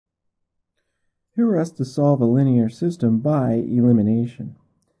Here we're asked to solve a linear system by elimination.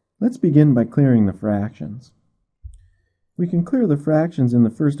 Let's begin by clearing the fractions. We can clear the fractions in the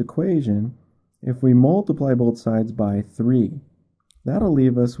first equation if we multiply both sides by 3. That'll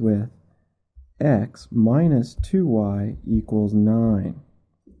leave us with x minus 2y equals 9.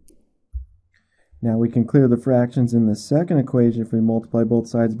 Now we can clear the fractions in the second equation if we multiply both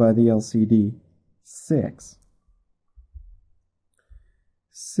sides by the LCD, 6.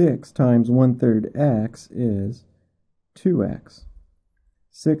 6 times 1/3 x is 2x.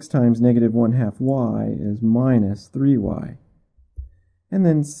 6 times negative 1/2 y is minus 3y. And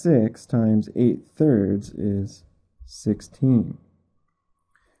then 6 times 8/3 is 16.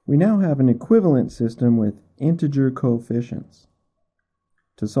 We now have an equivalent system with integer coefficients.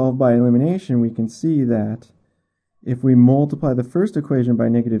 To solve by elimination, we can see that if we multiply the first equation by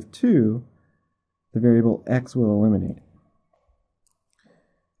 -2, the variable x will eliminate.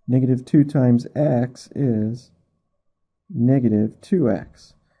 -2 times x is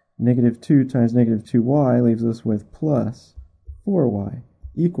 -2x. -2 times -2y leaves us with plus 4y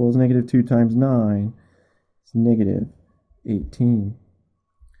equals -2 times 9 is -18.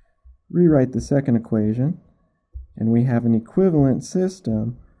 Rewrite the second equation, and we have an equivalent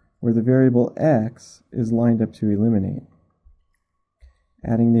system where the variable x is lined up to eliminate.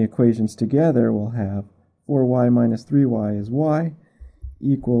 Adding the equations together, we'll have 4y minus 3y is y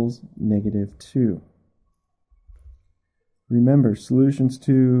equals -2. Remember, solutions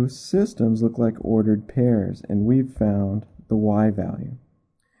to systems look like ordered pairs, and we've found the y value.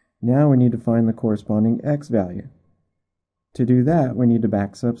 Now we need to find the corresponding x value. To do that, we need to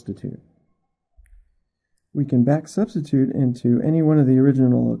back substitute. We can back substitute into any one of the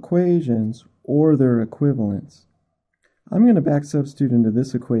original equations or their equivalents. I'm going to back substitute into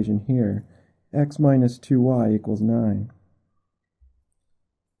this equation here, x minus 2y equals 9.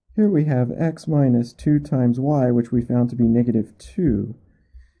 Here we have x minus 2 times y, which we found to be -2,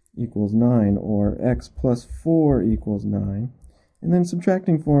 equals 9, or x plus 4 equals 9. And then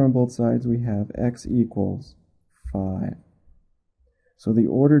subtracting 4 on both sides, we have x equals 5. So the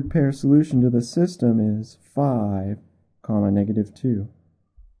ordered pair solution to the system is 5, -2.